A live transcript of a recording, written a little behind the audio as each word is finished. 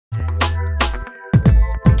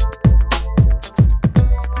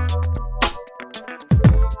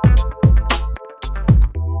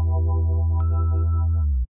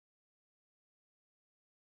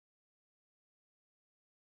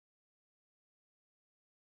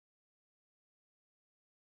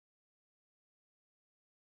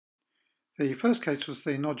The first case was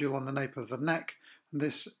the nodule on the nape of the neck, and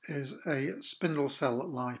this is a spindle cell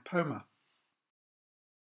lipoma.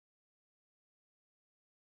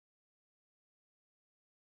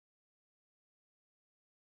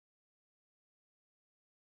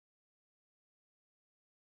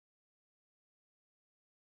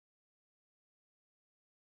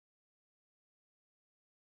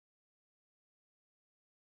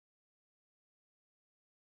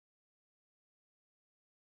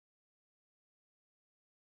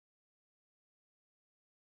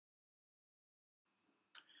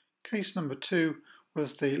 Case number 2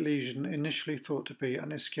 was the lesion initially thought to be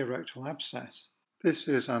an ischiorectal abscess. This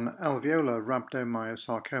is an alveolar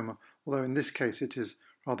rhabdomyosarcoma, although in this case it is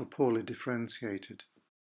rather poorly differentiated.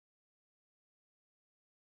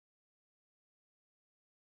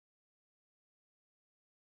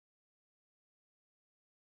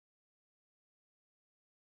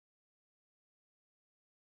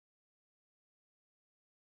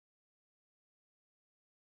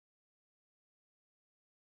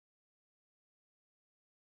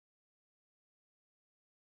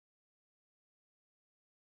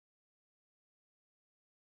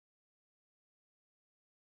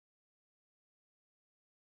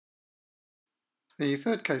 The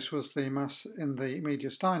third case was the mass in the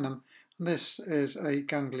mediastinum, and this is a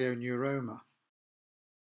ganglioneuroma.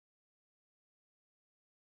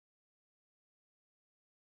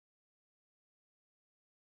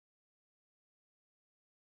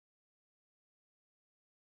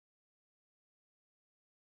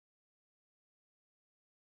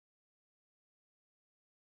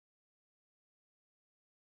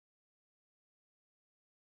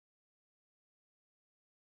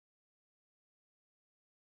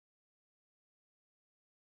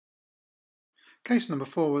 Case number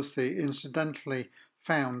 4 was the incidentally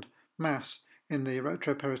found mass in the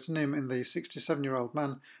retroperitoneum in the 67-year-old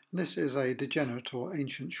man, and this is a degenerate or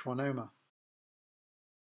ancient schwannoma.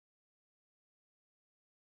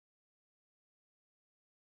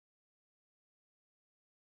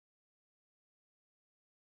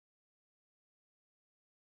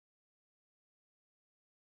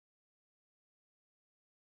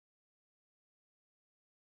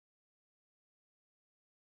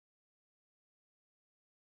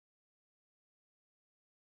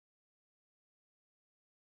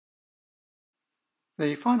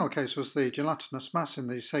 The final case was the gelatinous mass in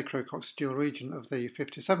the sacrococcygeal region of the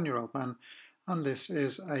 57-year-old man, and this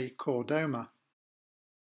is a chordoma.